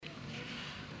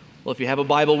Well, if you have a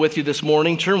Bible with you this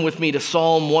morning, turn with me to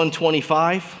Psalm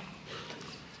 125.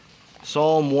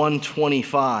 Psalm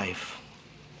 125.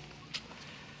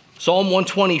 Psalm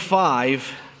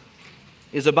 125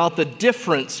 is about the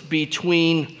difference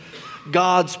between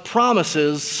God's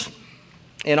promises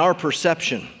and our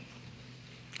perception.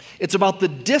 It's about the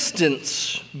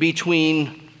distance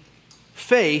between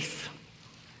faith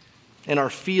and our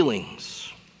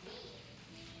feelings.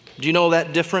 Do you know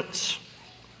that difference?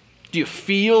 Do you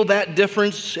feel that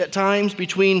difference at times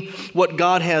between what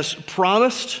God has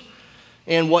promised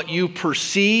and what you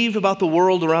perceive about the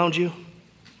world around you?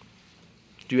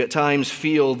 Do you at times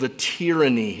feel the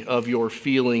tyranny of your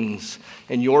feelings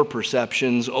and your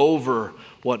perceptions over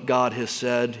what God has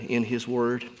said in His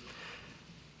Word?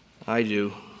 I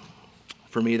do.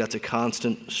 For me, that's a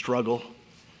constant struggle.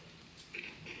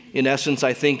 In essence,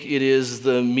 I think it is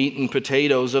the meat and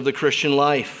potatoes of the Christian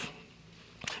life.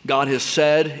 God has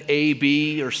said A,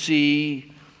 B, or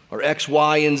C, or X,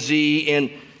 Y, and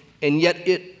Z, and yet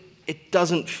it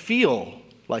doesn't feel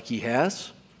like He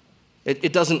has.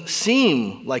 It doesn't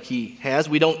seem like He has.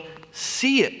 We don't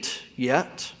see it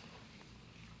yet.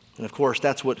 And of course,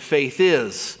 that's what faith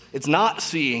is. It's not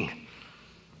seeing.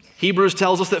 Hebrews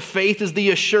tells us that faith is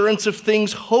the assurance of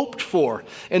things hoped for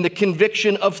and the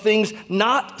conviction of things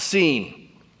not seen.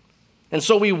 And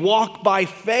so we walk by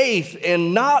faith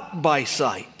and not by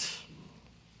sight.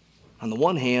 On the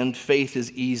one hand, faith is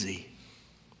easy.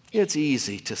 It's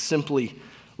easy to simply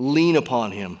lean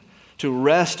upon Him, to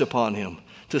rest upon Him,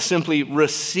 to simply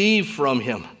receive from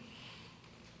Him.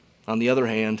 On the other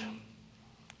hand,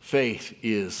 faith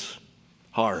is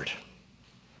hard.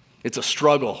 It's a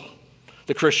struggle.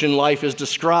 The Christian life is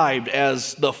described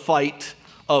as the fight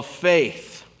of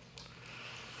faith.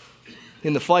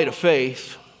 In the fight of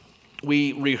faith,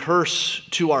 we rehearse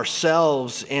to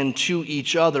ourselves and to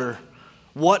each other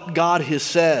what God has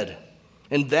said,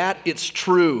 and that it's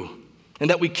true,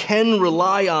 and that we can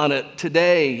rely on it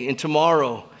today and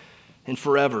tomorrow and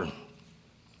forever.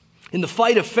 In the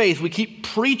fight of faith, we keep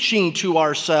preaching to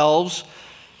ourselves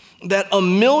that a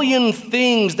million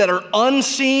things that are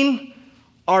unseen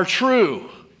are true.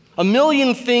 A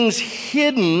million things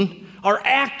hidden are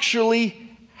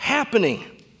actually happening.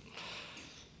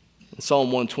 And Psalm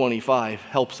 125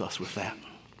 helps us with that.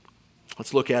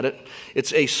 Let's look at it.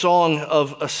 It's a song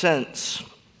of ascents.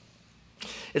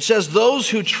 It says, "Those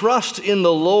who trust in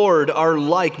the Lord are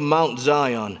like Mount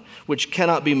Zion, which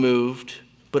cannot be moved,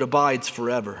 but abides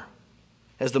forever.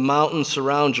 As the mountains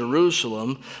surround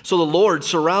Jerusalem, so the Lord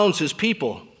surrounds His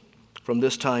people from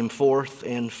this time forth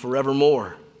and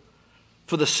forevermore.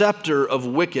 For the scepter of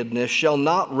wickedness shall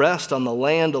not rest on the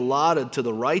land allotted to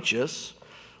the righteous,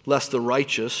 lest the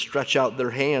righteous stretch out their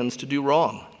hands to do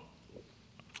wrong.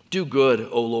 Do good,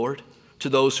 O Lord, to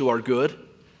those who are good,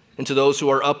 and to those who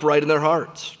are upright in their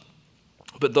hearts.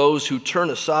 But those who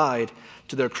turn aside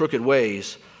to their crooked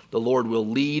ways, the Lord will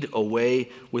lead away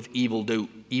with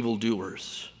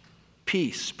evildoers.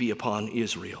 Peace be upon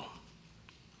Israel."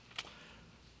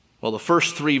 Well, the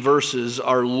first three verses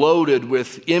are loaded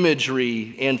with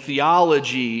imagery and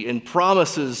theology and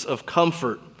promises of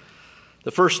comfort.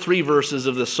 The first three verses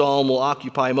of the psalm will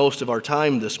occupy most of our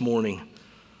time this morning.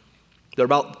 They're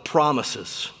about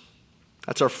promises.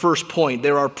 That's our first point.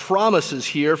 There are promises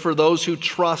here for those who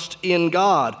trust in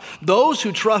God. Those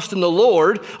who trust in the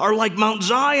Lord are like Mount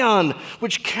Zion,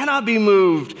 which cannot be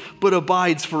moved, but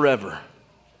abides forever.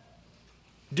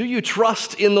 Do you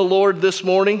trust in the Lord this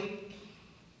morning?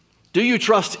 Do you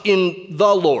trust in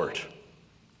the Lord?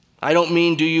 I don't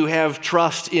mean do you have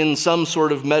trust in some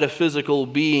sort of metaphysical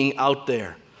being out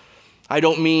there. I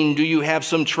don't mean do you have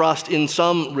some trust in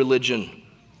some religion.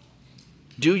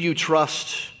 Do you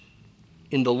trust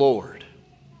in the Lord?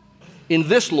 In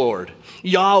this Lord,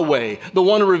 Yahweh, the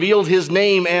one who revealed His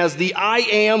name as the I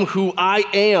am who I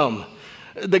am,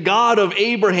 the God of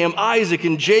Abraham, Isaac,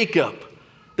 and Jacob,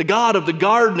 the God of the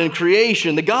garden and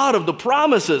creation, the God of the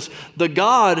promises, the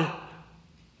God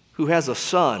who has a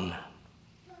son.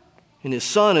 And His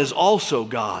Son is also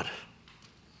God.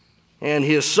 And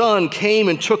His Son came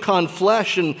and took on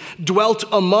flesh and dwelt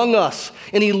among us.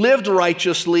 And He lived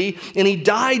righteously, and He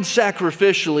died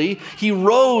sacrificially. He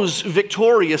rose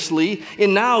victoriously,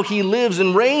 and now He lives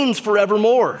and reigns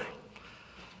forevermore.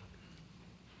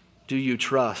 Do you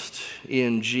trust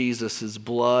in Jesus'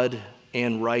 blood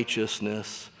and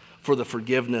righteousness for the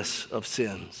forgiveness of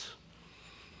sins?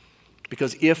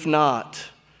 Because if not,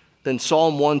 then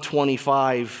Psalm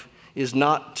 125 is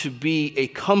not to be a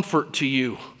comfort to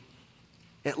you,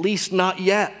 at least not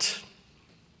yet.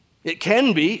 It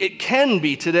can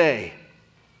be today.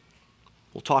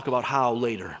 We'll talk about how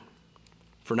later.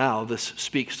 For now, this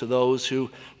speaks to those who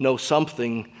know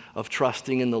something of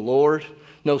trusting in the Lord,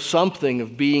 know something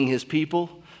of being his people,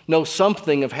 know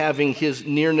something of having his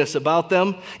nearness about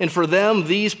them. And for them,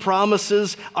 these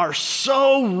promises are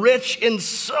so rich and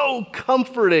so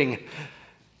comforting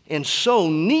and so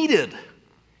needed.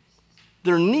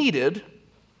 They're needed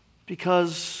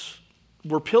because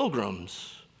we're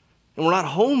pilgrims and we're not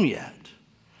home yet.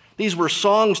 These were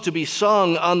songs to be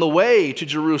sung on the way to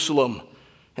Jerusalem,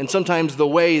 and sometimes the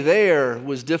way there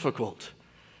was difficult.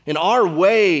 And our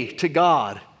way to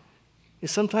God is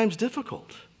sometimes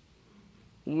difficult.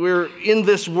 We're in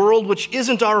this world which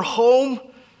isn't our home,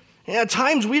 and at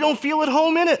times we don't feel at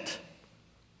home in it.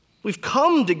 We've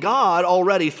come to God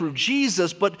already through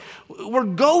Jesus, but we're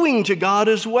going to God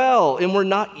as well, and we're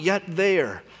not yet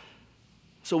there.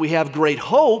 So we have great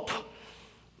hope,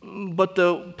 but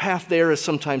the path there is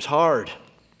sometimes hard.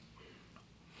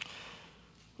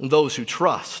 And those who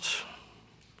trust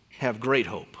have great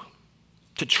hope.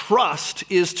 To trust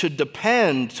is to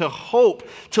depend, to hope,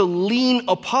 to lean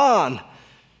upon.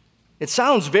 It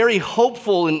sounds very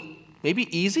hopeful and maybe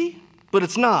easy, but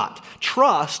it's not.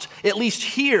 Trust, at least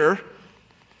here,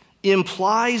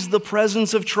 implies the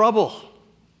presence of trouble.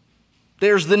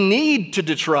 There's the need to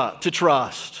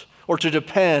trust or to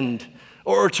depend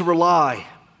or to rely.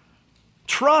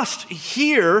 Trust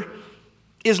here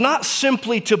is not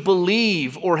simply to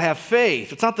believe or have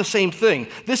faith. It's not the same thing.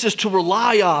 This is to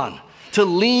rely on, to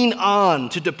lean on,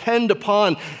 to depend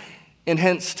upon, and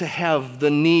hence to have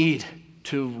the need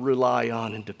to rely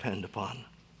on and depend upon.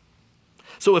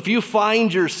 So if you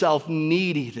find yourself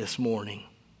needy this morning,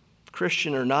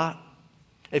 Christian or not,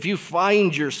 if you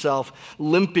find yourself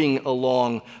limping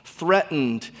along,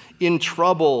 threatened, in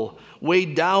trouble,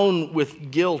 weighed down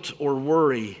with guilt or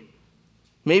worry,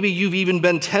 maybe you've even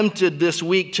been tempted this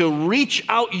week to reach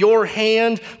out your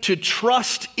hand to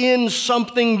trust in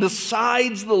something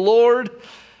besides the Lord.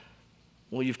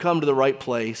 Well, you've come to the right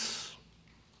place,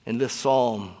 and this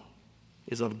psalm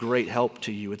is of great help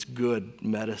to you. It's good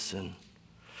medicine.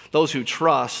 Those who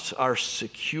trust are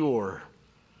secure.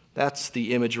 That's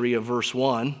the imagery of verse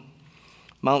 1.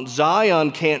 Mount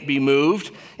Zion can't be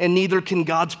moved, and neither can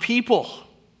God's people.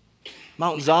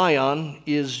 Mount Zion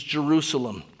is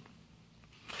Jerusalem.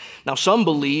 Now, some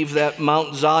believe that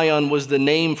Mount Zion was the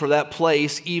name for that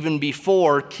place even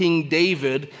before King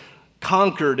David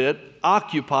conquered it,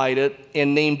 occupied it,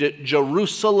 and named it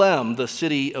Jerusalem, the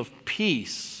city of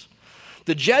peace.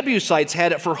 The Jebusites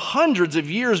had it for hundreds of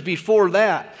years before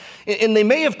that, and they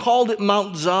may have called it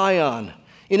Mount Zion.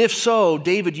 And if so,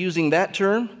 David using that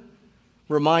term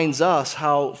reminds us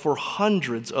how for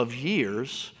hundreds of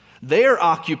years, their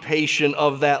occupation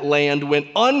of that land went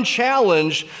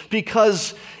unchallenged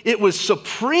because it was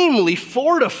supremely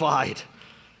fortified.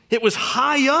 It was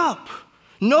high up.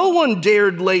 No one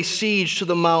dared lay siege to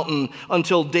the mountain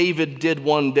until David did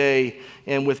one day,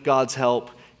 and with God's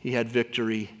help, he had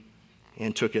victory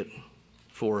and took it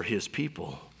for his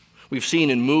people. We've seen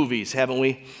in movies, haven't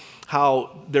we,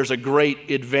 how there's a great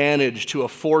advantage to a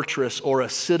fortress or a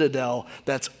citadel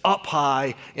that's up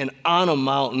high and on a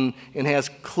mountain and has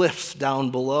cliffs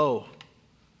down below.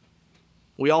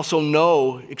 We also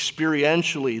know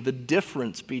experientially the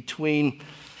difference between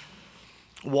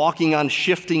walking on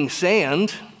shifting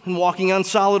sand and walking on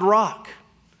solid rock.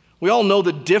 We all know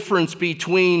the difference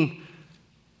between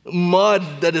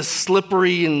mud that is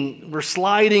slippery and we're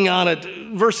sliding on it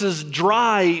versus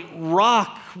dry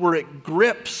rock where it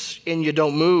grips and you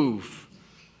don't move.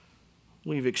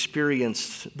 We've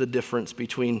experienced the difference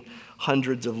between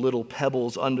hundreds of little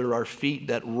pebbles under our feet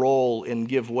that roll and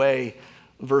give way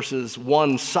versus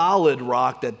one solid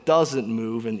rock that doesn't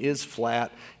move and is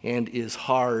flat and is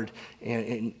hard.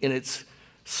 And it's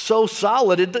so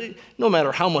solid, no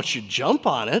matter how much you jump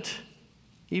on it,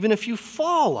 even if you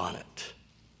fall on it,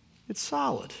 it's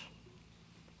solid.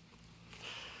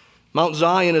 Mount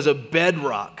Zion is a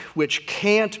bedrock which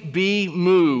can't be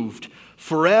moved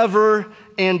forever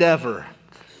and ever.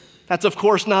 That's, of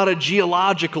course, not a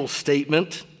geological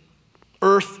statement.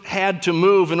 Earth had to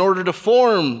move in order to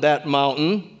form that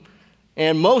mountain,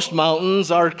 and most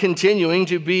mountains are continuing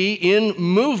to be in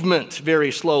movement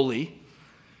very slowly.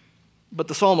 But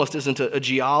the psalmist isn't a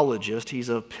geologist, he's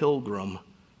a pilgrim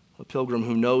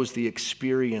who knows the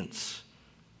experience.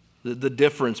 The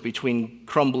difference between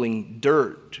crumbling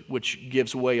dirt, which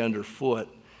gives way underfoot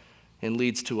and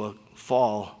leads to a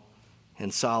fall,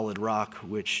 and solid rock,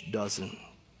 which doesn't.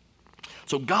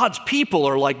 So God's people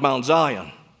are like Mount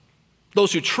Zion.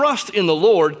 Those who trust in the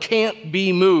Lord can't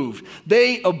be moved.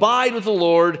 They abide with the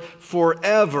Lord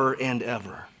forever and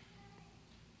ever.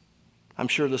 I'm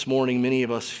sure this morning many of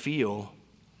us feel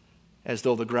as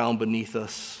though the ground beneath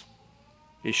us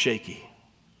is shaky.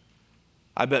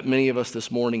 I bet many of us this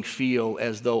morning feel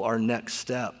as though our next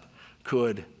step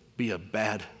could be a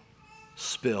bad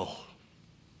spill.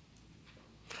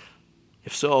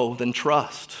 If so, then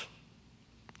trust.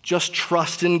 Just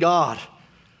trust in God.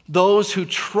 Those who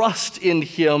trust in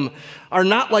Him are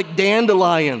not like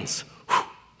dandelions.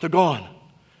 They're gone.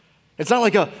 It's not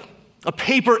like a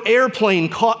paper airplane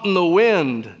caught in the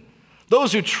wind.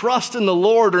 Those who trust in the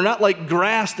Lord are not like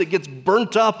grass that gets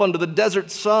burnt up under the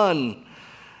desert sun.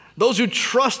 Those who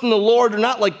trust in the Lord are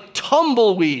not like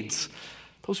tumbleweeds.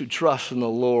 Those who trust in the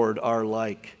Lord are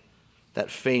like that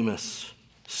famous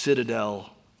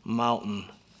Citadel mountain.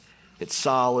 It's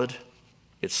solid,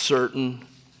 it's certain,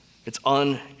 it's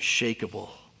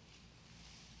unshakable.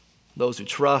 Those who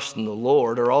trust in the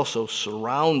Lord are also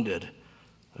surrounded,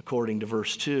 according to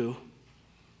verse 2.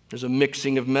 There's a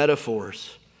mixing of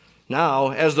metaphors. Now,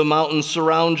 as the mountains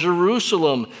surround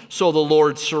Jerusalem, so the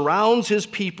Lord surrounds His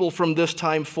people from this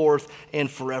time forth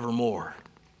and forevermore.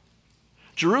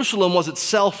 Jerusalem was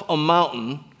itself a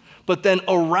mountain, but then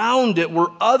around it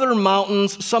were other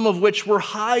mountains, some of which were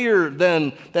higher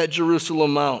than that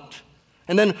Jerusalem Mount,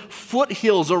 and then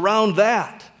foothills around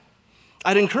that.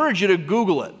 I'd encourage you to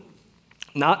Google it.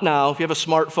 Not now. If you have a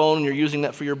smartphone and you're using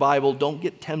that for your Bible, don't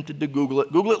get tempted to Google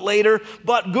it. Google it later,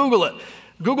 but Google it.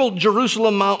 Google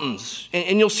Jerusalem mountains,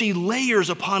 and you'll see layers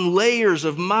upon layers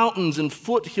of mountains and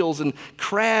foothills and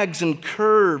crags and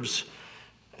curves.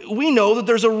 We know that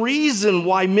there's a reason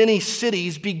why many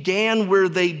cities began where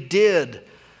they did,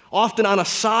 often on a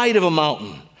side of a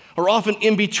mountain or often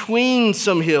in between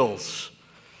some hills.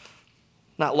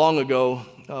 Not long ago,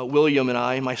 William and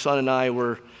I, my son and I,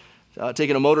 were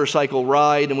taking a motorcycle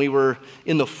ride, and we were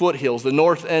in the foothills, the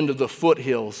north end of the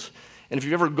foothills. And if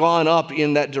you've ever gone up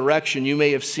in that direction, you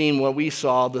may have seen what we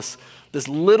saw, this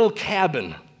little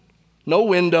cabin. No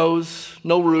windows,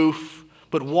 no roof,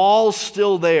 but walls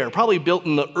still there, probably built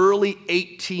in the early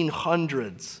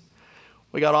 1800s.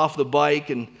 We got off the bike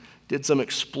and did some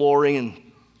exploring, and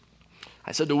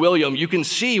I said to William, you can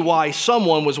see why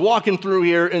someone was walking through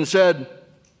here and said,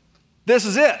 this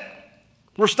is it.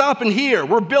 We're stopping here.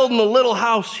 We're building a little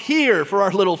house here for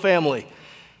our little family.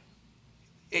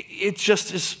 It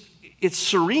just is. It's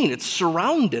serene. It's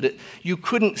surrounded. You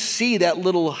couldn't see that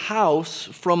little house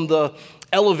from the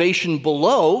elevation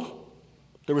below.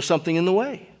 There was something in the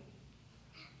way.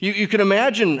 You can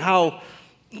imagine how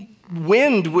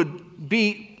wind would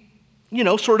be,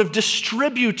 sort of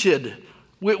distributed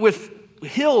with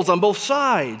hills on both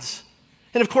sides.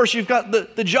 And of course, you've got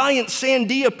the giant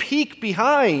Sandia Peak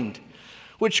behind,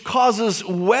 which causes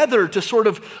weather to sort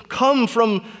of come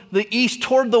from the east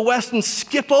toward the west and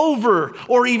skip over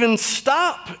or even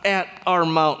stop at our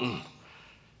mountain.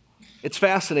 It's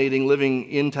fascinating living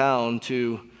in town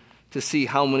to see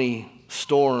how many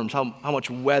storms, how much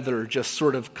weather just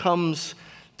sort of comes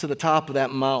to the top of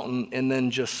that mountain and then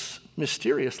just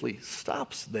mysteriously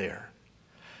stops there.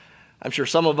 I'm sure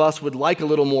some of us would like a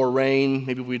little more rain.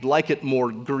 Maybe we'd like it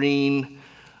more green.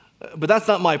 But that's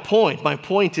not my point. My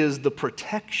point is the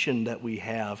protection that we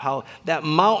have, how that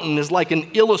mountain is like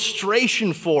an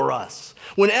illustration for us.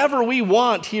 Whenever we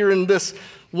want here in this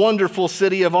wonderful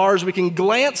city of ours, we can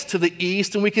glance to the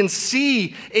east and we can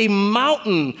see a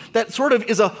mountain that sort of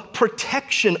is a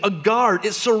protection, a guard.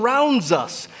 It surrounds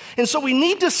us. And so we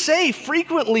need to say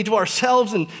frequently to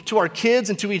ourselves and to our kids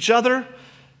and to each other,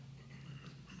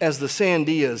 as the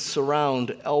Sandias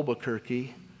surround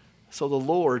Albuquerque, so the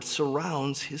Lord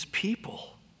surrounds His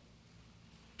people.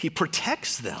 He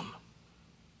protects them,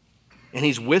 and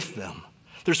He's with them.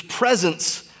 There's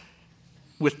presence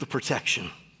with the protection.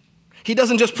 He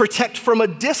doesn't just protect from a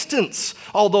distance,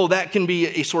 although that can be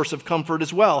a source of comfort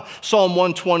as well. Psalm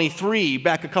 123,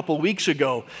 back a couple weeks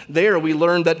ago, there we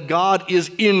learned that God is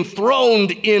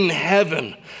enthroned in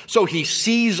heaven. So He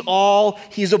sees all,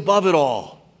 He's above it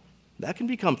all. That can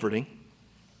be comforting.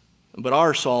 But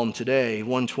our psalm today,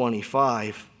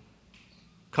 125,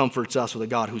 comforts us with a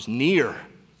God who's near,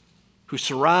 who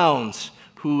surrounds,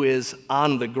 who is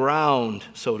on the ground,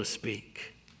 so to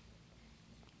speak.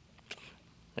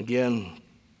 Again,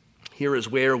 here is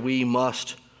where we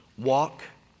must walk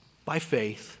by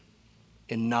faith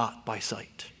and not by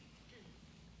sight.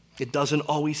 It doesn't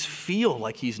always feel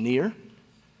like He's near.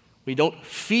 We don't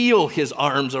feel His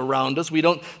arms around us. We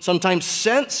don't sometimes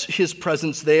sense His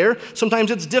presence there.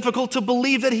 Sometimes it's difficult to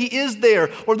believe that He is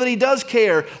there, or that He does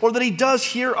care, or that He does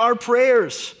hear our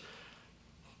prayers.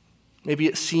 Maybe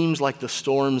it seems like the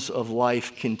storms of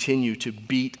life continue to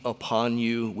beat upon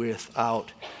you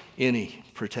without any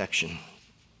protection.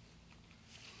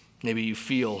 Maybe you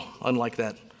feel, unlike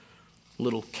that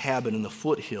little cabin in the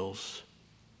foothills.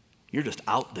 You're just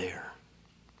out there,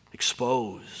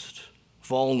 exposed,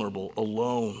 vulnerable,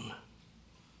 alone.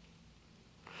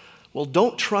 Well,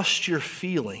 don't trust your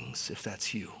feelings if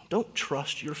that's you. Don't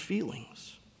trust your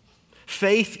feelings.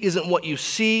 Faith isn't what you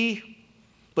see,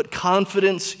 but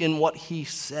confidence in what he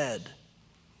said.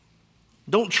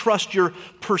 Don't trust your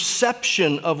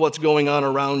perception of what's going on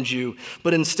around you,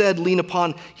 but instead lean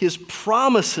upon his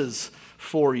promises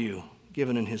for you,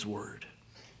 given in his word.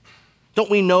 Don't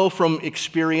we know from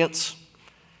experience,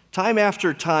 time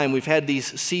after time, we've had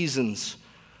these seasons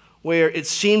where it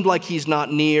seemed like he's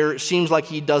not near, it seems like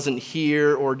he doesn't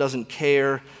hear or doesn't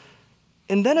care,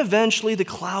 and then eventually the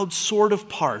clouds sort of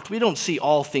part. We don't see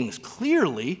all things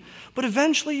clearly, but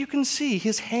eventually you can see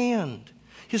his hand,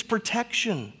 his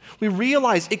protection. We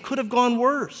realize it could have gone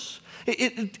worse.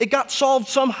 It got solved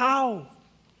somehow.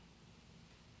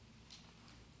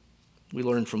 We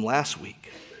learned from last week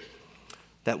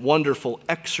that wonderful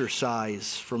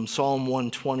exercise from Psalm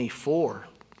 124,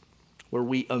 where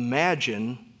we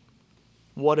imagine,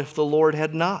 what if the Lord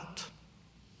had not?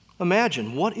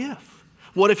 Imagine, what if?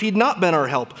 What if he'd not been our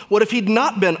help? What if he'd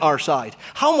not been our side?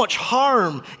 How much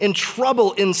harm and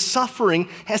trouble and suffering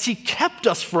has he kept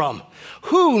us from?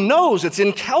 Who knows? It's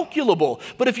incalculable.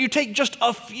 But if you take just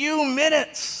a few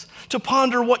minutes to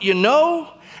ponder what you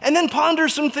know, and then ponder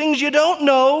some things you don't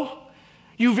know,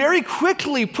 you very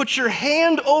quickly put your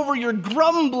hand over your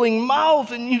grumbling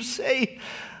mouth and you say,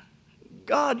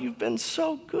 God, you've been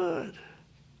so good.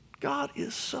 God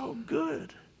is so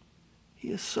good. He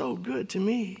is so good to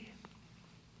me.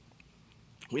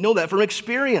 We know that from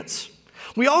experience.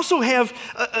 We also have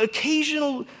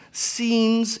occasional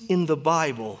scenes in the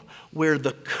Bible where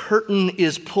the curtain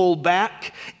is pulled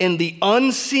back and the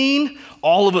unseen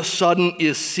all of a sudden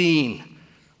is seen.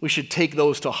 We should take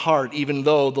those to heart, even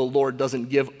though the Lord doesn't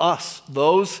give us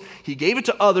those. He gave it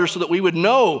to others so that we would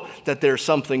know that there's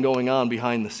something going on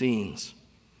behind the scenes.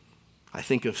 I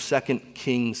think of 2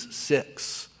 Kings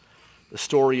 6, the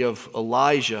story of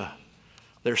Elijah.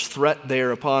 There's threat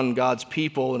there upon God's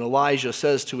people, and Elijah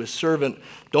says to his servant,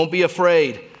 don't be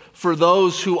afraid, for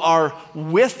those who are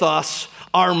with us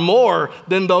are more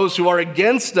than those who are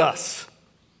against us.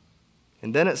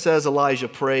 And then it says Elijah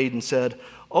prayed and said,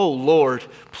 oh Lord,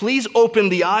 please open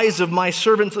the eyes of my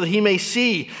servant so that he may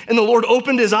see. And the Lord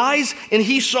opened his eyes and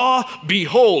he saw,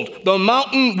 behold, the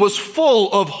mountain was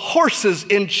full of horses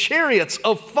and chariots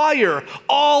of fire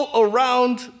all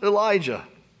around Elijah.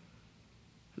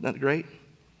 Isn't that great?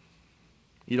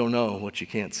 You don't know what you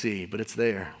can't see, but it's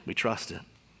there. We trust it.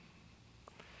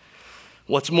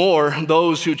 What's more,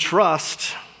 those who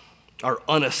trust are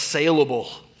unassailable.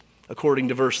 According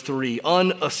to verse 3,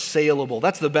 unassailable.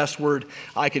 That's the best word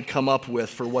I could come up with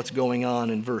for what's going on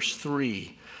in verse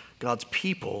 3. God's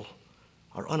people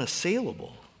are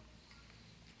unassailable.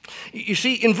 You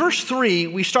see, in verse 3,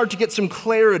 we start to get some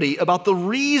clarity about the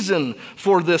reason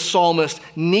for this psalmist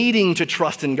needing to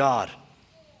trust in God.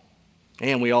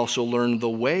 And we also learn the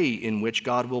way in which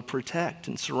God will protect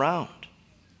and surround.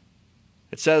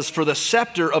 It says, for the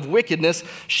scepter of wickedness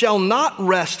shall not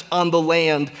rest on the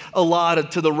land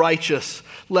allotted to the righteous,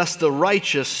 lest the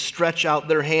righteous stretch out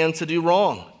their hand to do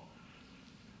wrong.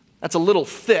 That's a little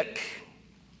thick,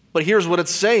 but here's what it's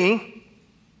saying.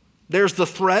 There's the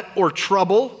threat or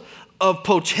trouble of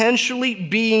potentially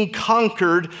being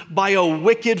conquered by a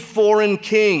wicked foreign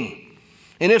king.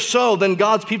 And if so, then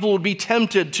God's people would be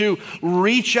tempted to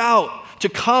reach out, to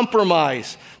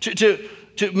compromise, to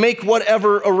make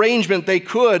whatever arrangement they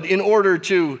could in order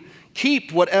to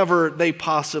keep whatever they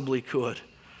possibly could.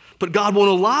 But God won't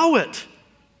allow it.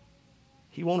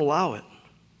 He won't allow it.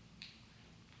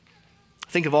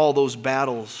 Think of all those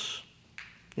battles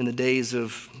in the days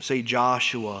of, say,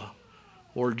 Joshua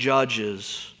or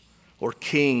Judges or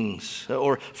Kings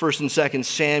or 1 and 2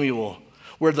 Samuel,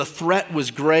 where the threat was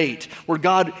great, where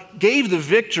God gave the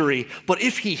victory, but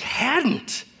if he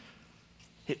hadn't,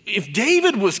 if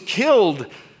David was killed,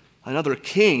 another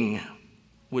king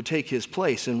would take his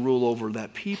place and rule over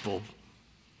that people.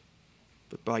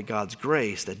 But by God's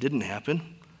grace, that didn't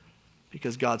happen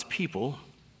because God's people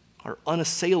are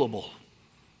unassailable.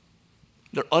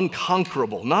 They're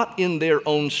unconquerable, not in their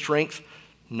own strength,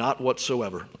 not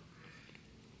whatsoever.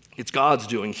 It's God's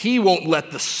doing. He won't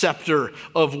let the scepter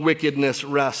of wickedness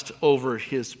rest over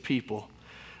his people.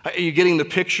 Are you getting the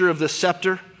picture of the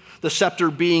scepter? The scepter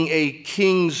being a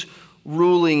king's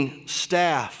ruling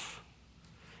staff.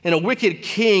 And a wicked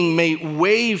king may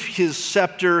wave his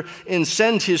scepter and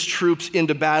send his troops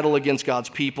into battle against God's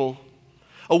people.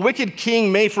 A wicked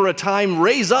king may for a time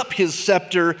raise up his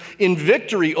scepter in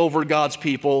victory over God's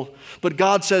people, but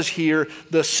God says here,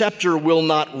 the scepter will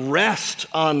not rest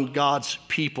on God's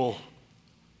people.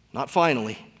 Not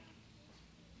finally,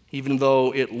 even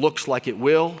though it looks like it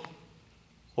will,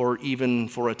 or even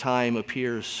for a time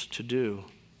appears to do.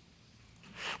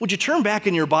 Would you turn back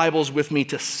in your Bibles with me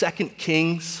to 2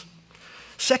 Kings?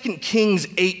 2 Kings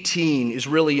 18 is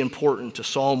really important to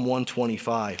Psalm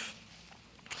 125.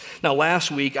 Now, last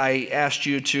week I asked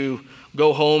you to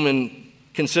go home and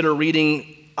consider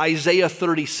reading Isaiah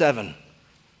 37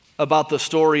 about the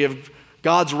story of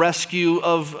God's rescue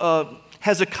of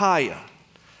Hezekiah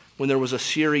when there was a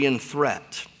Syrian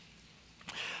threat.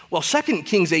 Well, 2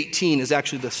 Kings 18 is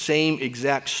actually the same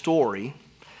exact story,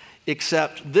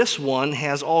 except this one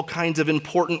has all kinds of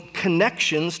important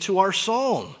connections to our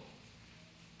psalm.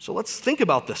 So let's think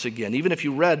about this again. Even if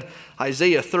you read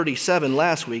Isaiah 37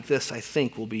 last week, this, I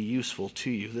think, will be useful to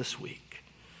you this week.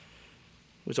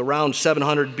 It was around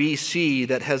 700 BC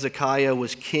that Hezekiah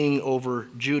was king over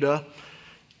Judah.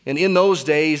 And in those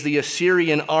days, the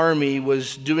Assyrian army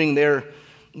was doing their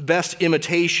best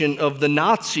imitation of the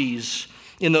Nazis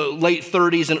in the late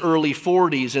 30s and early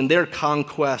 40s in their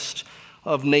conquest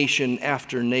of nation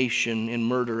after nation and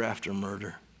murder after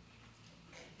murder.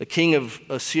 The king of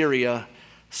Assyria,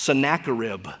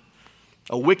 Sennacherib,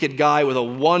 a wicked guy with a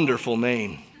wonderful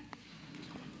name.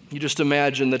 You just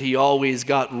imagine that he always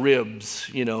got ribs,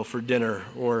 for dinner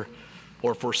or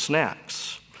for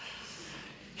snacks.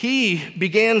 He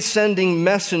began sending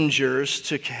messengers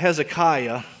to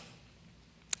Hezekiah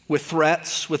with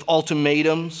threats, with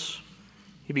ultimatums.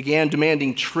 He began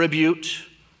demanding tribute,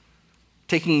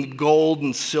 taking gold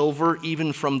and silver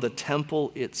even from the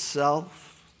temple itself.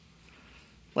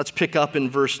 Let's pick up in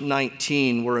verse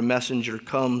 19 where a messenger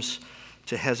comes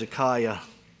to Hezekiah.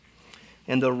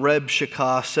 And the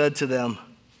Rebshakeh said to them,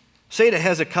 "Say to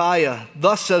Hezekiah,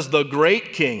 thus says the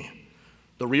great king,"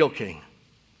 the real king,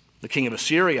 the king of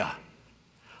Assyria,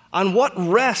 on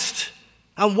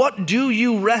what do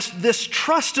you rest this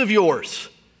trust of yours?"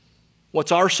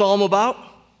 What's our psalm about?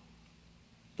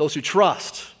 Those who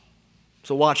trust.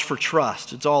 So watch for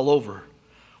trust. It's all over.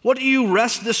 What do you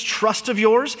rest this trust of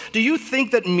yours? Do you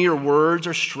think that mere words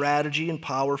are strategy and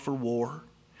power for war?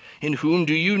 In whom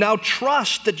do you now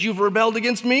trust that you've rebelled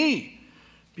against me?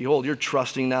 Behold, you're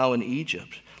trusting now in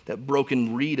Egypt, that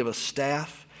broken reed of a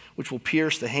staff, which will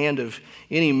pierce the hand of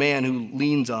any man who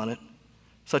leans on it,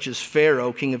 such as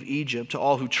Pharaoh, king of Egypt, to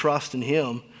all who trust in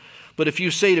him. But if you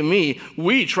say to me,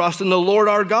 "We trust in the Lord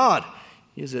our God,"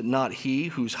 is it not he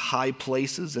whose high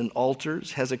places and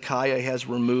altars Hezekiah has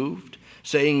removed,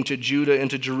 saying to Judah and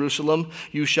to Jerusalem,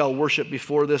 "You shall worship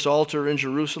before this altar in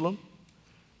Jerusalem"?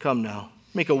 Come now,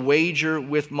 make a wager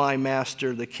with my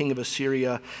master, the king of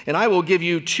Assyria, and I will give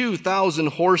you 2,000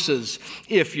 horses,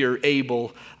 if you're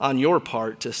able on your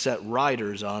part to set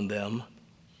riders on them.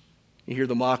 You hear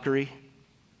the mockery?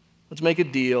 Let's make a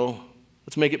deal.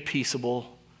 Let's make it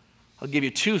peaceable. I'll give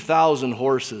you 2,000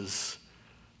 horses,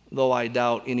 though I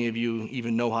doubt any of you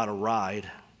even know how to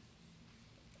ride.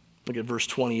 Look at verse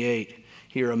 28.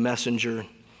 Here a messenger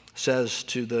says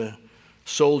to the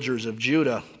soldiers of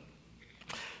Judah,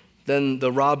 "Then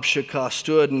the Rabshakeh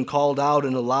stood and called out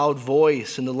in a loud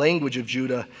voice in the language of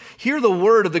Judah, 'Hear the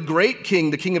word of the great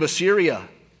king, the king of Assyria.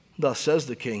 Thus says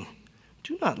the king,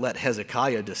 do not let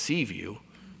Hezekiah deceive you,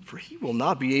 for he will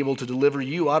not be able to deliver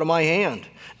you out of my hand.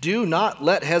 Do not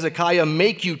let Hezekiah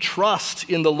make you trust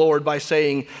in the Lord by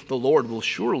saying, the Lord will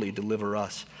surely deliver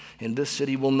us, and this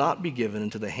city will not be given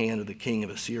into the hand of the king of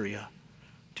Assyria.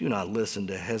 Do not listen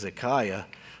to Hezekiah,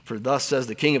 for thus says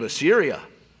the king of Assyria,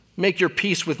 make your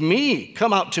peace with me,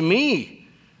 come out to me.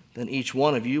 Then each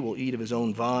one of you will eat of his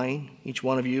own vine, each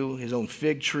one of you his own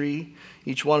fig tree,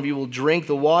 each one of you will drink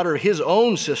the water of his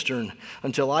own cistern,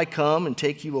 until I come and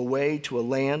take you away to a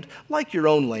land like your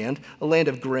own land, a land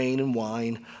of grain and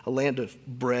wine, a land of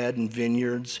bread and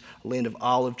vineyards, a land of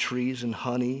olive trees and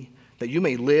honey, that you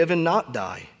may live and not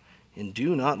die. And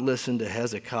do not listen to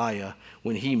Hezekiah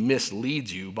when he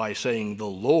misleads you by saying, the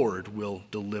Lord will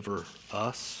deliver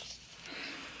us.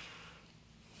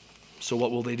 So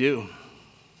what will they do?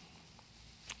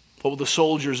 What will the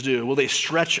soldiers do? Will they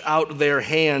stretch out their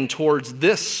hand towards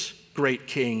this great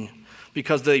king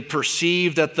because they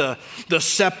perceive that the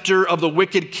scepter of the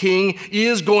wicked king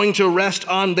is going to rest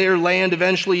on their land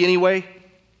eventually anyway?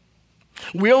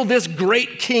 Will this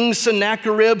great king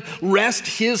Sennacherib rest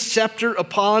his scepter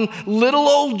upon little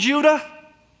old Judah?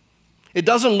 It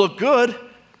doesn't look good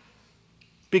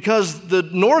because the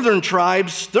northern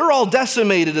tribes, they're all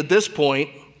decimated at this point.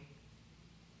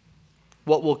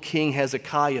 What will King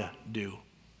Hezekiah do?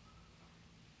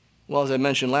 Well, as I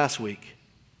mentioned last week,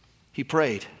 he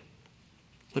prayed.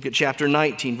 Look at chapter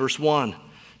 19, verse 1.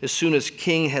 As soon as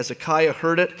King Hezekiah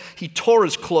heard it, he tore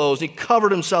his clothes, he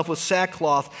covered himself with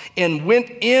sackcloth, and went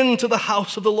into the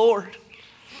house of the Lord.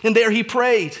 And there he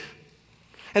prayed.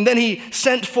 And then he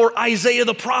sent for Isaiah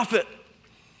the prophet.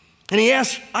 And he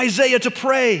asked Isaiah to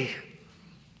pray.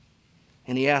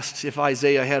 And he asked if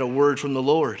Isaiah had a word from the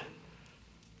Lord.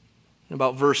 In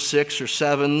about verse 6 or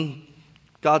 7,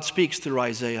 God speaks through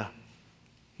Isaiah.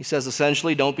 He says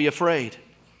essentially, don't be afraid.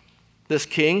 This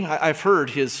king, I've heard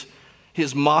his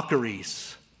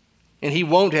mockeries, and he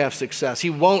won't have success. He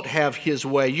won't have his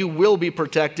way. You will be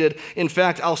protected. In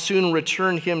fact, I'll soon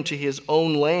return him to his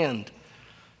own land.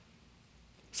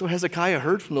 So Hezekiah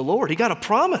heard from the Lord. He got a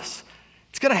promise.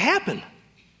 It's going to happen.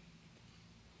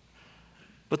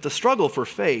 But the struggle for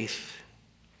faith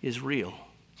is real.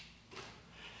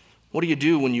 What do you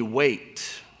do when you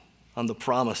wait on the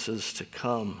promises to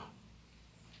come?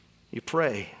 You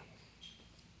pray,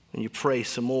 and you pray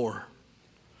some more.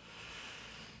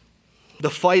 The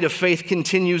fight of faith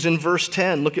continues in verse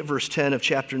 10. Look at verse 10 of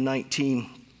chapter 19.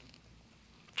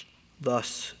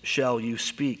 Thus shall you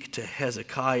speak to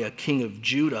Hezekiah, king of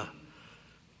Judah.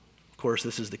 Of course,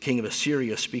 this is the king of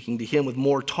Assyria speaking to him with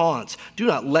more taunts. Do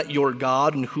not let your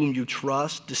God, in whom you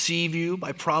trust, deceive you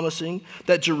by promising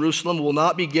that Jerusalem will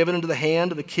not be given into the hand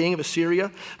of the king of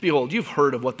Assyria. Behold, you've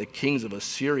heard of what the kings of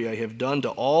Assyria have done to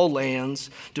all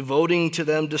lands, devoting to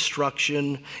them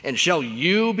destruction. And shall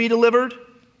you be delivered?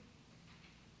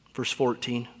 Verse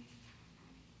 14.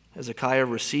 Hezekiah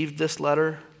received this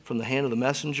letter from the hand of the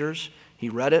messengers. He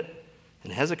read it,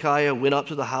 and Hezekiah went up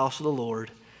to the house of the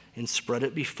Lord and spread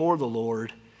it before the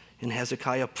Lord. And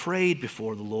Hezekiah prayed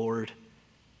before the Lord.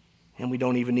 And we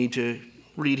don't even need to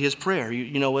read his prayer.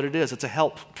 You know what it is. It's a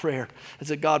help prayer. It's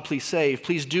a God, please save.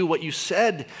 Please do what you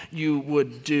said you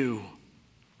would do.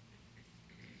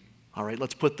 All right,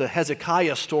 let's put the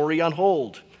Hezekiah story on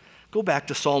hold. Go back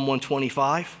to Psalm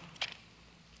 125.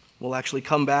 We'll actually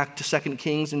come back to 2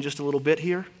 Kings in just a little bit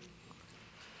here.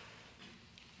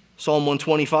 Psalm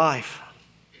 125.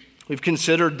 We've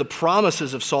considered the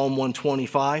promises of Psalm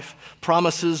 125,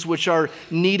 promises which are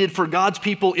needed for God's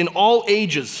people in all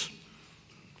ages,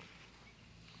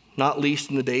 not least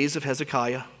in the days of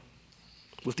Hezekiah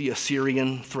with the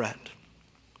Assyrian threat,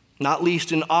 not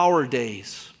least in our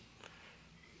days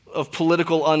of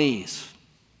political unease,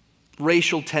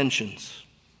 racial tensions,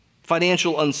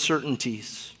 financial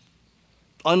uncertainties,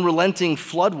 unrelenting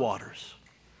floodwaters.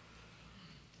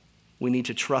 We need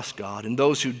to trust God, and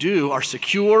those who do are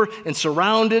secure and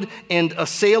surrounded and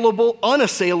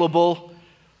unassailable.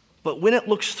 But when it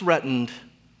looks threatened,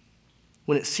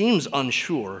 when it seems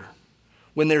unsure,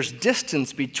 when there's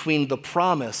distance between the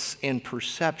promise and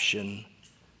perception,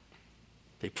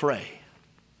 they pray.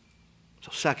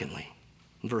 So secondly,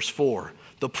 in verse 4,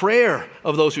 the prayer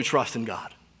of those who trust in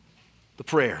God. The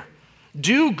prayer.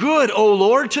 Do good, O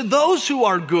Lord, to those who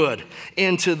are good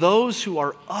and to those who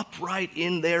are upright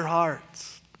in their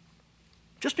hearts.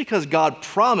 Just because God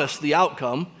promised the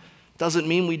outcome doesn't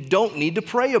mean we don't need to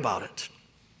pray about it.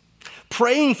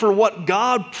 Praying for what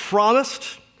God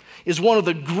promised is one of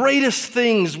the greatest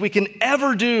things we can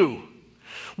ever do.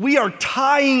 We are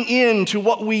tying into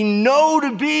what we know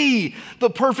to be the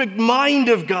perfect mind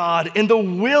of God and the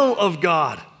will of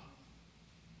God.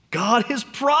 God has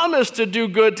promised to do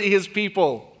good to his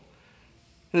people.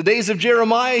 In the days of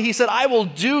Jeremiah, he said, I will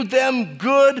do them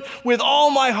good with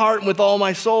all my heart and with all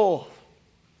my soul.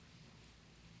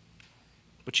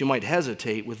 But you might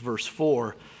hesitate with verse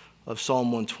 4 of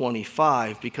Psalm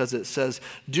 125 because it says,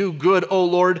 do good, O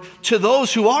Lord, to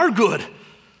those who are good,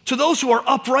 to those who are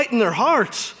upright in their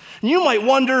hearts. And you might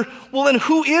wonder, well, then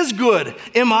who is good?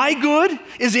 Am I good?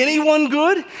 Is anyone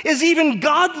good? Is even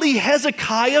godly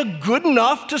Hezekiah good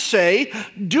enough to say,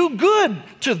 do good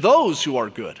to those who are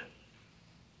good?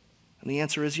 And the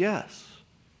answer is yes.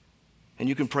 And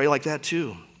you can pray like that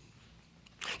too.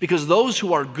 Because those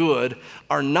who are good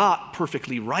are not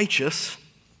perfectly righteous.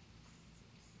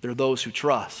 They're those who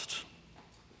trust.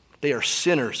 They are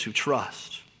sinners who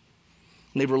trust.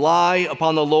 And they rely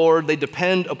upon the Lord. They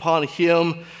depend upon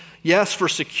him. Yes, for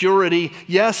security.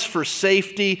 Yes, for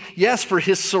safety. Yes, for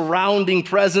his surrounding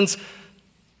presence.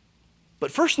 But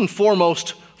first and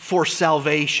foremost, for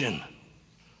salvation.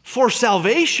 For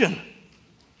salvation.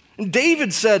 And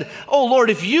David said, oh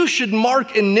Lord, if you should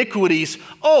mark iniquities,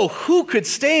 oh, who could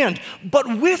stand?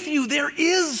 But with you there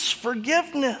is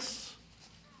forgiveness.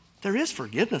 There is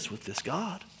forgiveness with this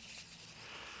God.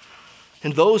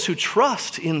 And those who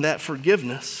trust in that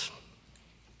forgiveness,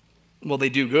 well, they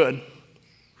do good.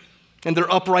 And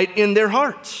they're upright in their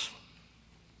hearts.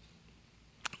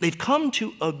 They've come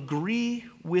to agree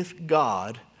with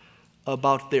God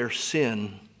about their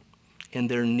sin and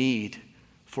their need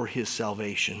for his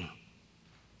salvation.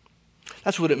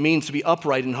 That's what it means to be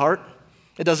upright in heart.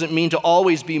 It doesn't mean to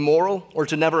always be moral or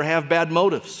to never have bad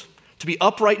motives. To be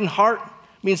upright in heart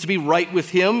means to be right with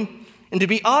him and to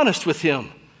be honest with him.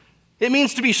 It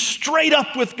means to be straight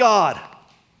up with God.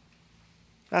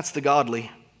 That's the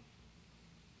godly.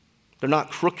 They're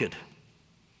not crooked.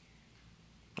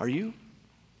 Are you?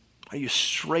 Are you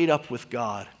straight up with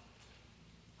God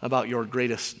about your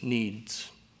greatest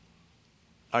needs?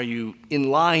 Are you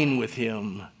in line with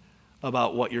him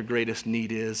about what your greatest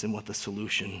need is and what the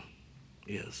solution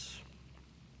is?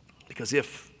 Because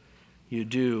if you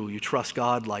do, you trust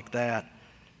God like that,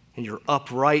 and you're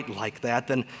upright like that,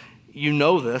 then you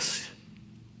know this,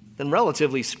 then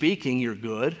relatively speaking, you're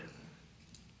good.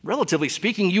 Relatively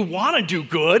speaking, you want to do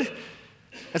good.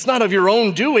 It's not of your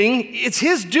own doing, it's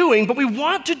his doing, but we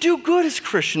want to do good as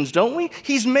Christians, don't we?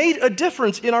 He's made a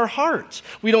difference in our hearts.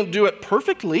 We don't do it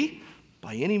perfectly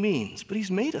by any means, but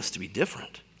he's made us to be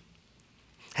different.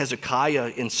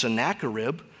 Hezekiah and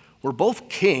Sennacherib were both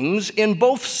kings and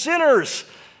both sinners,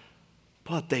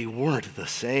 but they weren't the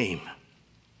same.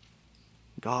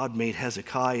 God made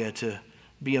Hezekiah to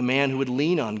be a man who would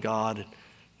lean on God,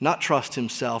 not trust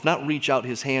himself, not reach out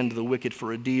his hand to the wicked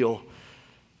for a deal,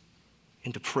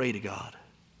 and to pray to God.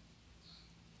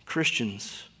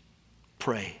 Christians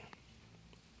pray.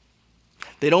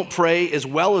 They don't pray as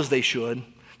well as they should.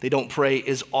 They don't pray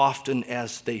as often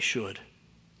as they should.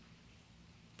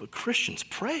 But Christians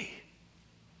pray.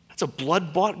 That's a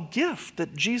blood-bought gift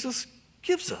that Jesus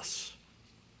gives us.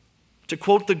 To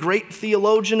quote the great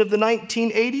theologian of the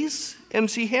 1980s,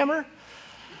 MC Hammer,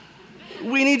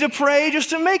 we need to pray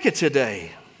just to make it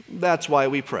today. That's why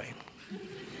we pray.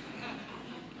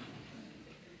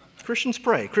 Christians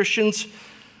pray.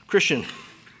 Christian,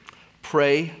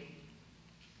 pray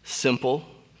simple,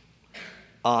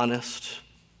 honest,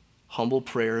 humble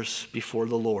prayers before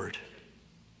the Lord,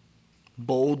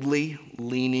 boldly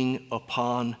leaning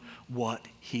upon what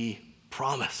he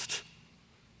promised.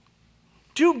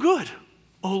 Do good,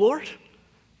 O Lord.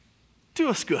 Do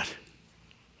us good.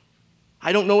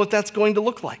 I don't know what that's going to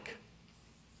look like.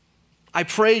 I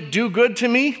pray, do good to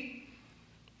me,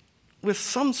 with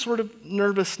some sort of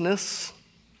nervousness,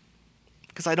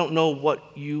 because I don't know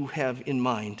what you have in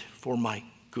mind for my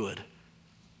good.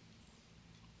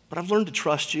 But I've learned to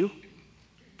trust you.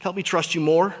 Help me trust you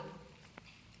more.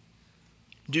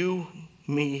 Do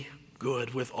me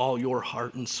good with all your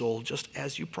heart and soul, just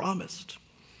as you promised.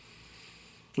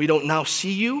 We don't now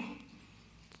see you.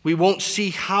 We won't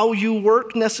see how you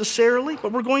work necessarily,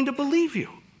 but we're going to believe you.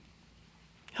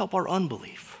 Help our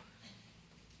unbelief.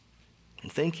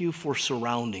 And thank you for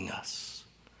surrounding us.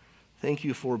 Thank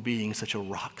you for being such a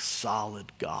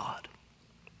rock-solid God.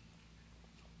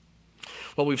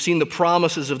 Well, we've seen the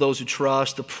promises of those who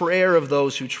trust, the prayer of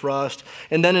those who trust,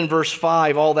 and then in verse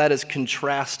 5, all that is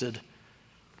contrasted.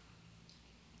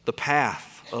 The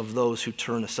path of those who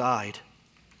turn aside.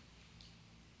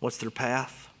 What's their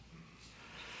path?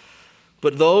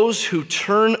 But those who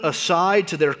turn aside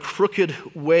to their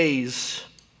crooked ways,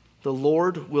 the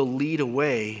Lord will lead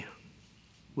away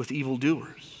with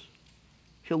evildoers.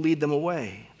 He'll lead them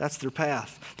away. That's their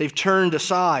path. They've turned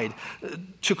aside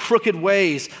to crooked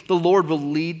ways. The Lord will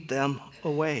lead them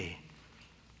away.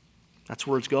 That's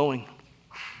where it's going.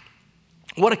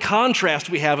 What a contrast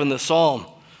we have in the psalm.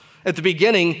 At the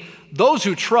beginning, those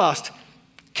who trust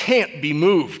can't be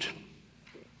moved.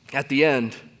 At the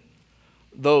end,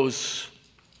 those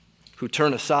who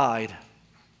turn aside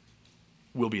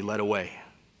will be led away.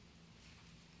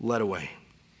 Led away.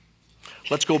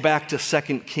 Let's go back to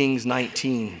 2 Kings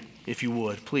 19, if you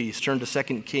would. Please turn to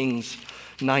 2 Kings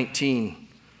 19.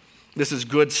 This is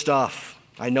good stuff.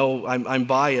 I know I'm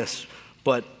biased,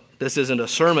 but this isn't a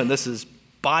sermon. This is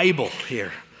Bible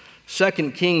here.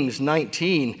 2 Kings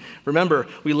 19. Remember,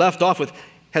 we left off with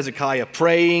Hezekiah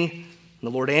praying, and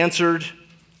the Lord answered.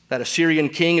 That Assyrian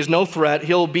king is no threat.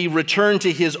 He'll be returned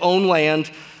to his own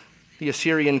land. The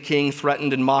Assyrian king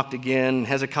threatened and mocked again.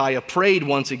 Hezekiah prayed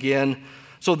once again.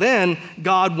 So then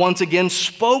God once again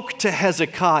spoke to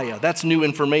Hezekiah. That's new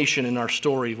information in our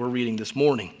story we're reading this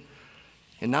morning.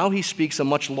 And now he speaks a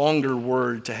much longer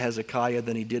word to Hezekiah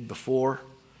than he did before.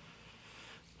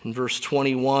 In verse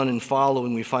 21 and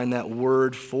following, we find that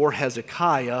word for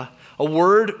Hezekiah, a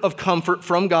word of comfort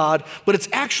from God, but it's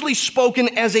actually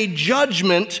spoken as a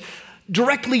judgment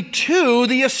directly to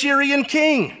the Assyrian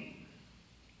king.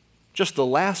 Just the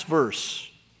last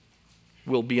verse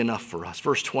will be enough for us.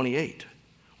 Verse 28,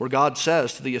 where God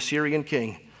says to the Assyrian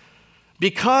king,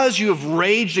 Because you have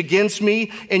raged against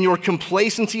me and your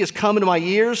complacency has come into my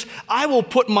ears, I will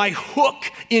put my hook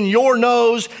in your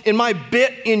nose and my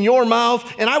bit in your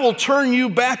mouth, and I will turn you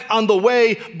back on the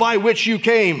way by which you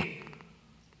came.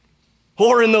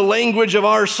 Or in the language of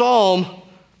our psalm,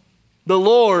 the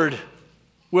Lord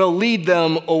will lead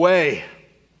them away.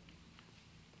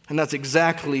 And that's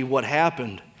exactly what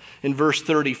happened. In verse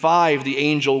 35, the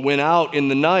angel went out in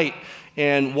the night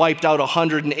and wiped out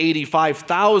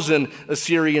 185,000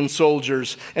 Assyrian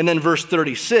soldiers. And then verse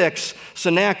 36,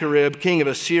 Sennacherib, king of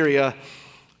Assyria,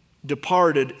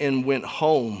 departed and went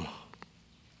home.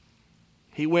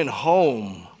 He went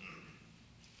home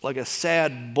like a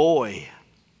sad boy.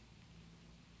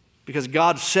 Because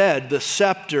God said the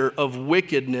scepter of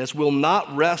wickedness will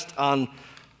not rest on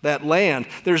that land.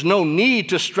 There's no need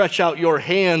to stretch out your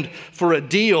hand for a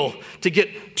deal to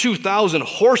get 2,000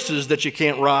 horses that you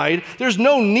can't ride. There's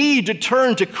no need to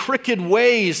turn to crooked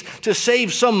ways to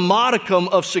save some modicum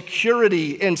of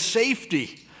security and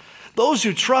safety. Those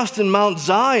who trust in Mount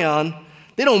Zion,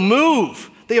 they don't move.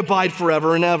 They abide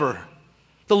forever and ever.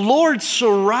 The Lord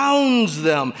surrounds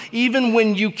them, even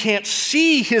when you can't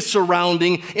see his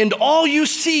surrounding, and all you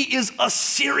see is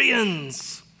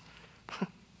Assyrians.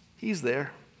 He's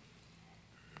there.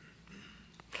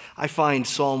 I find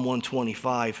Psalm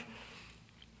 125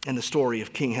 and the story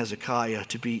of King Hezekiah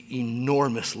to be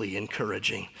enormously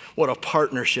encouraging. What a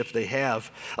partnership they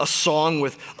have. A song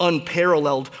with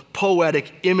unparalleled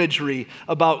poetic imagery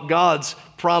about God's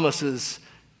promises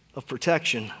of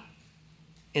protection,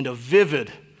 and a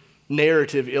vivid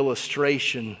narrative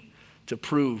illustration to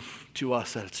prove to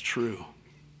us that it's true.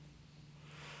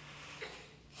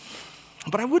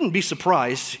 But I wouldn't be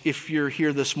surprised if you're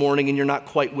here this morning and you're not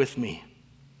quite with me.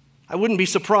 I wouldn't be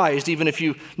surprised even if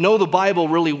you know the Bible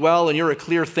really well and you're a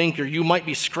clear thinker. You might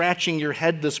be scratching your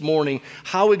head this morning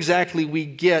how exactly we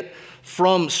get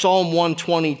from Psalm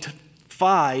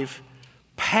 125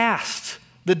 past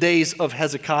the days of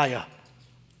Hezekiah.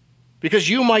 Because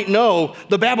you might know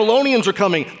the Babylonians are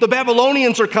coming. The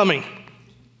Babylonians are coming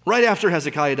right after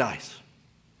Hezekiah dies.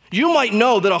 You might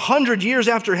know that 100 years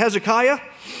after Hezekiah,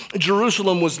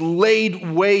 Jerusalem was laid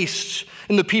waste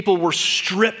and the people were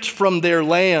stripped from their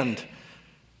land.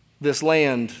 This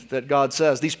land that God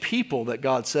says, these people that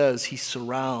God says he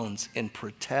surrounds and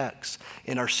protects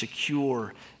and are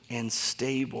secure and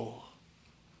stable.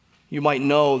 You might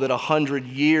know that 100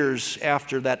 years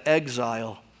after that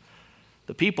exile,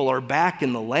 the people are back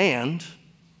in the land,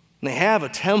 and they have a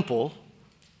temple,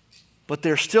 but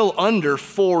they're still under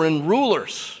foreign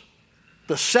rulers.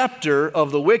 The scepter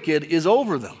of the wicked is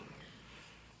over them.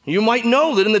 You might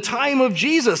know that in the time of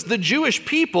Jesus, the Jewish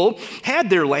people had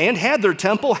their land, had their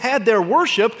temple, had their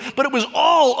worship, but it was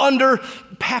all under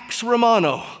Pax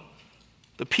Romana,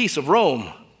 the peace of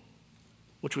Rome,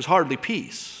 which was hardly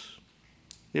peace.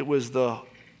 It was the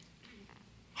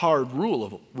hard rule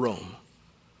of Rome.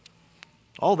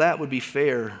 All that would be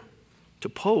fair to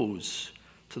pose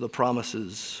to the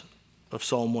promises of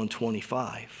Psalm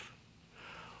 125.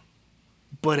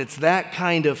 But it's that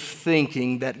kind of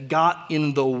thinking that got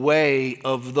in the way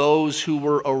of those who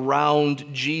were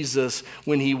around Jesus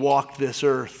when he walked this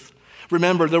earth.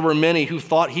 Remember, there were many who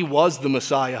thought he was the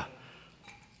Messiah,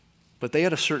 but they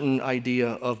had a certain idea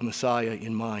of Messiah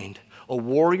in mind. A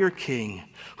warrior king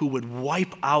who would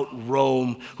wipe out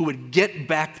Rome, who would get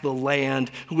back the land,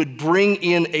 who would bring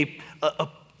in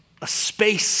a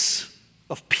space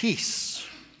of peace.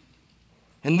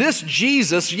 And this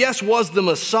Jesus, yes, was the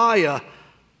Messiah,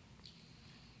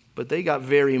 but they got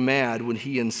very mad when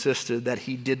he insisted that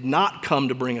he did not come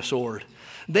to bring a sword.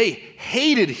 They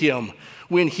hated him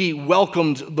when he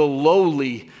welcomed the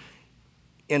lowly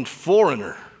and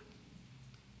foreigner.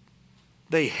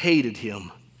 They hated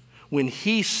him when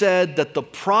he said that the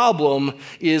problem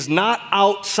is not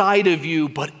outside of you,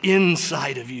 but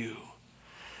inside of you.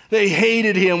 They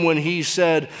hated him when he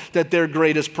said that their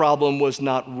greatest problem was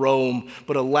not Rome,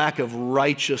 but a lack of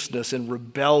righteousness and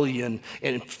rebellion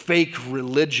and fake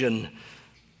religion.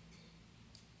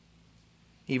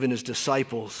 Even his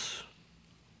disciples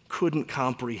couldn't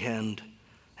comprehend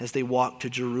as they walked to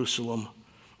Jerusalem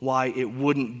why it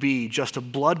wouldn't be just a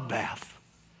bloodbath.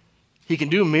 He can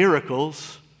do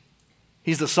miracles.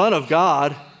 He's the Son of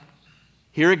God.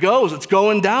 Here it goes. It's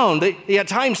going down. They at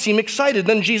times seem excited.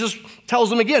 Then Jesus tells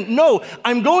them again, no,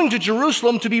 I'm going to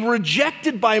Jerusalem to be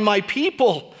rejected by my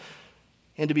people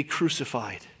and to be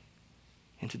crucified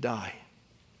and to die.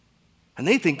 And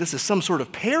they think this is some sort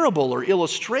of parable or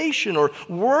illustration or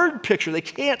word picture. They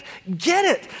can't get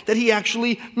it, that he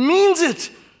actually means it.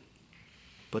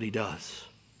 But he does.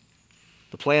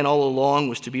 The plan all along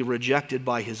was to be rejected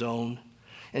by his own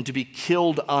and to be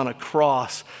killed on a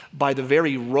cross by the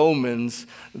very Romans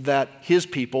that his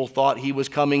people thought he was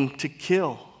coming to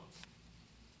kill.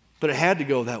 But it had to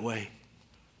go that way,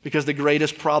 because the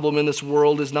greatest problem in this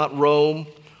world is not Rome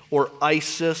or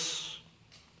ISIS.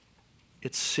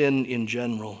 It's sin in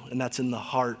general, and that's in the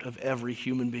heart of every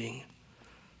human being.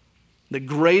 The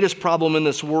greatest problem in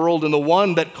this world, and the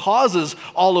one that causes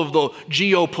all of the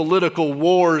geopolitical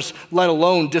wars, let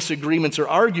alone disagreements or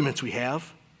arguments we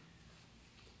have,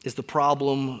 is the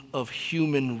problem of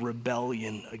human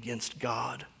rebellion against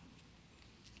God.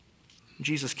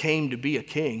 Jesus came to be a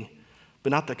king, but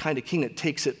not the kind of king that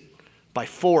takes it by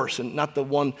force, and not the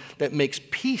one that makes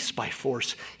peace by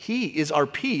force. He is our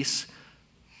peace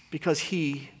because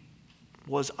he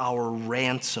was our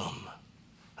ransom.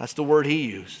 That's the word he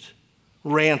used.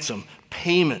 Ransom,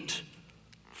 payment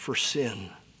for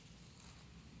sin.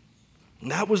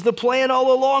 And that was the plan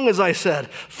all along, as I said.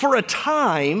 For a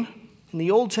time in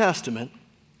the Old Testament,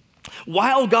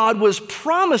 while God was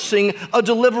promising a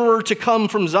deliverer to come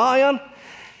from Zion,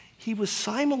 he was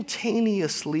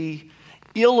simultaneously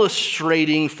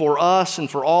illustrating for us and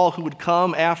for all who would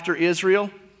come after Israel,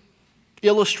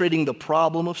 illustrating the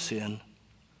problem of sin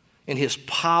and his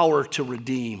power to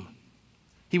redeem.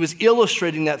 He was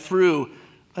illustrating that through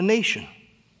a nation,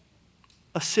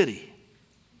 a city,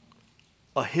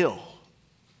 a hill.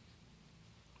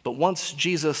 But once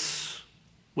Jesus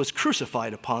was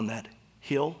crucified upon that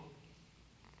hill,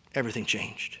 everything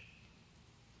changed.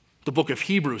 The book of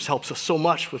Hebrews helps us so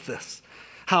much with this.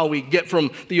 How we get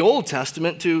from the Old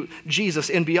Testament to Jesus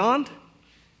and beyond.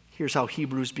 Here's how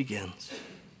Hebrews begins.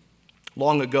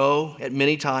 Long ago, at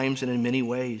many times and in many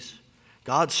ways,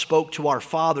 God spoke to our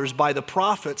fathers by the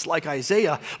prophets like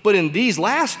Isaiah, but in these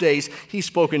last days, he's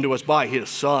spoken to us by his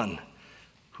Son,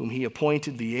 whom he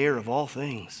appointed the heir of all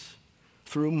things,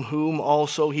 through whom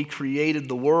also he created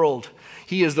the world.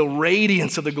 He is the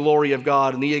radiance of the glory of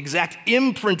God and the exact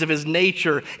imprint of his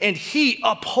nature, and he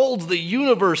upholds the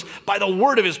universe by the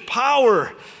word of his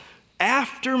power.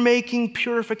 After making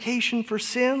purification for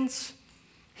sins,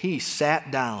 he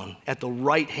sat down at the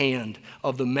right hand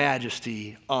of the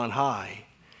Majesty on high.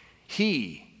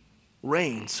 He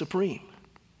reigns supreme.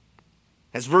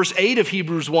 As verse 8 of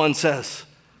Hebrews 1 says,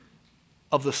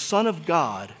 of the Son of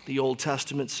God, the Old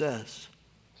Testament says,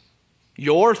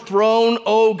 your throne,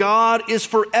 O God, is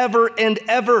forever and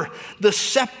ever. The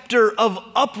scepter of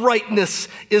uprightness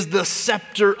is the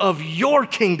scepter of your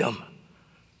kingdom.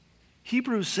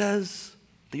 Hebrews says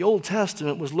the Old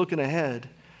Testament was looking ahead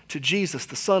to Jesus,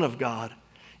 the Son of God,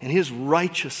 and his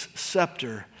righteous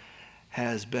scepter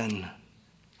has been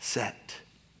set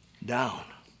down.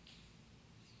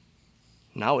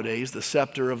 Nowadays, the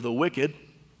scepter of the wicked,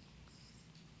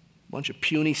 a bunch of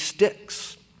puny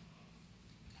sticks.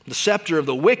 The scepter of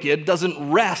the wicked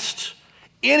doesn't rest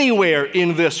anywhere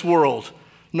in this world,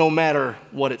 no matter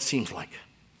what it seems like.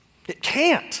 It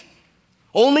can't.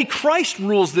 Only Christ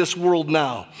rules this world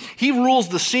now. He rules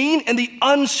the seen and the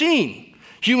unseen.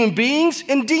 Human beings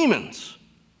and demons.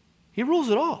 He rules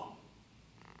it all.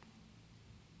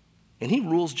 And he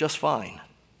rules just fine.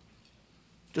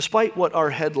 Despite what our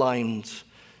headlines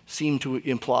seem to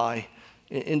imply,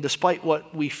 and despite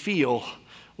what we feel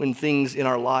when things in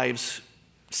our lives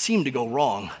seem to go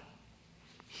wrong,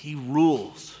 he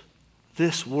rules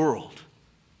this world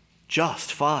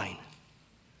just fine.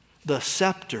 The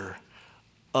scepter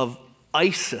of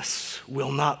ISIS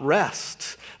will not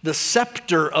rest. The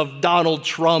scepter of Donald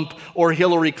Trump or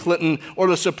Hillary Clinton or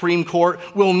the Supreme Court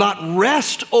will not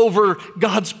rest over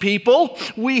God's people.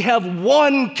 We have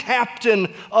one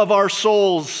captain of our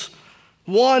souls,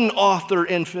 one author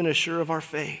and finisher of our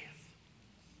faith.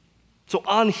 So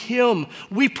on him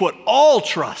we put all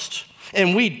trust,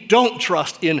 and we don't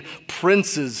trust in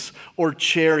princes or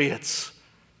chariots.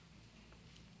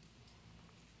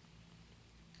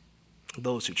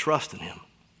 Those who trust in him,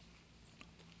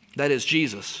 that is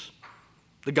Jesus,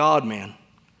 the God-man,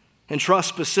 and trust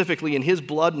specifically in his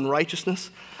blood and righteousness,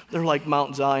 they're like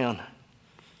Mount Zion.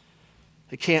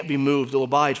 They can't be moved. They'll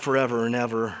abide forever and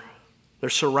ever. They're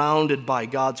surrounded by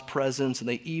God's presence, and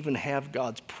they even have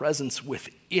God's presence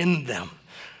within them.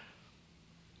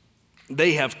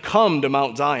 They have come to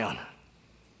Mount Zion.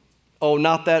 Oh,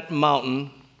 not that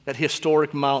mountain, that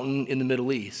historic mountain in the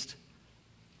Middle East.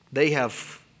 They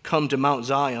have come to Mount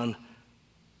Zion,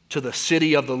 to the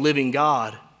city of the living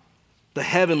God, the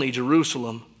heavenly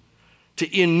Jerusalem,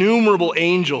 to innumerable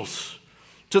angels,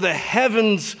 to the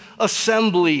heavens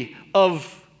assembly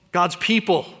of God's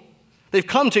people. They've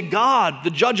come to God,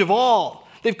 the judge of all.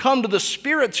 They've come to the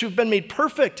spirits who've been made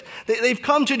perfect. They've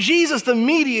come to Jesus, the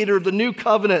mediator of the new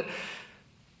covenant.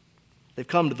 They've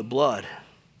come to the blood.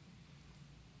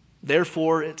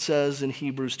 Therefore, it says in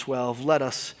Hebrews 12, let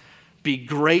us be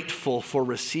grateful for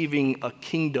receiving a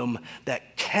kingdom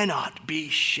that cannot be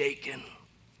shaken.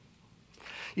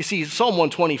 You see, Psalm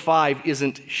 125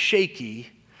 isn't shaky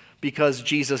because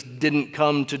Jesus didn't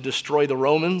come to destroy the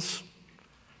Romans.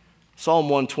 Psalm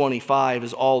 125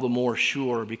 is all the more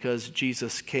sure because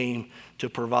Jesus came to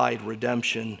provide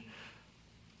redemption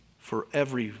for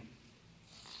every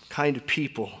kind of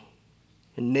people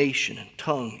and nation and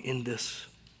tongue in this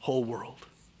whole world.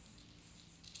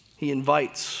 He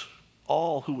invites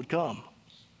all who would come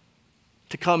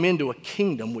to come into a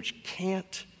kingdom which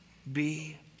can't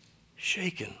be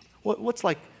shaken. What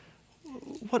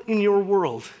in your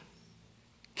world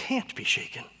can't be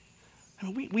shaken?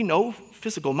 I mean, we know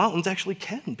physical mountains actually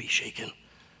can be shaken.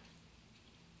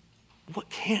 What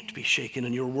can't be shaken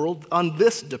in your world? On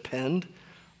this depend.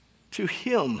 To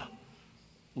him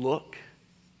look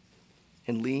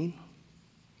and lean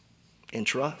and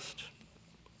trust.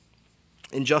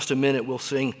 In just a minute, we'll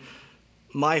sing,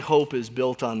 "My hope is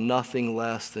built on nothing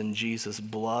less than Jesus'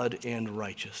 blood and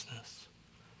righteousness."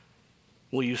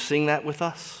 Will you sing that with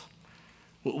us?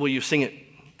 Will you sing it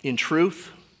in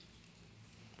truth?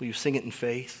 Will you sing it in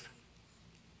faith?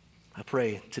 I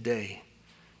pray today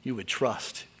you would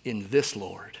trust in this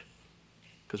Lord,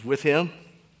 because with him,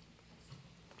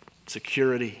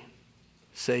 security,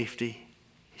 safety,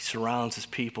 he surrounds his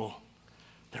people.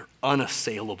 They're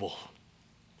unassailable.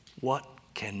 What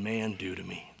can man do to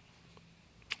me?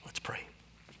 Let's pray.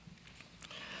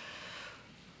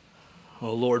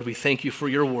 Oh Lord, we thank you for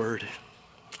your word.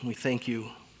 And we thank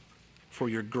you for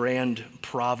your grand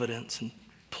providence and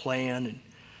plan. And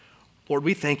Lord,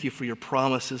 we thank you for your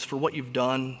promises, for what you've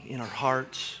done in our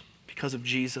hearts because of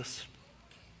Jesus.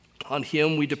 On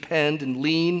him we depend and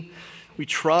lean. We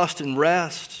trust and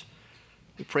rest.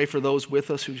 We pray for those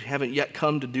with us who haven't yet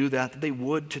come to do that they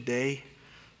would today,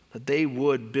 that they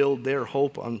would build their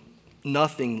hope on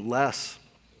nothing less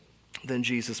than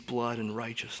Jesus' blood and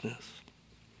righteousness.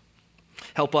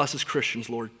 Help us as Christians,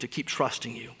 Lord, to keep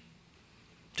trusting you,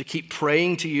 to keep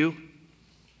praying to you,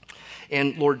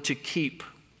 and Lord, to keep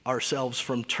ourselves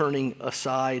from turning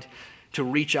aside, to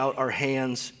reach out our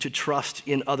hands, to trust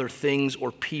in other things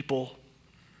or people.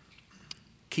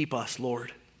 Keep us,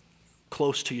 Lord,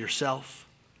 close to yourself,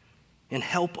 and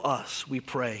help us, we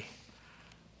pray,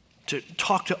 to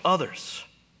talk to others,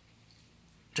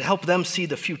 to help them see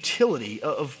the futility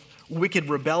of wicked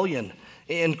rebellion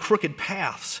and crooked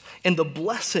paths, and the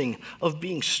blessing of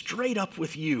being straight up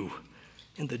with you,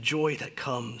 and the joy that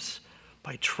comes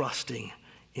by trusting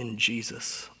in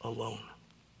Jesus alone.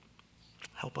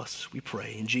 Help us, we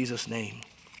pray, in Jesus' name,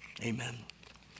 amen.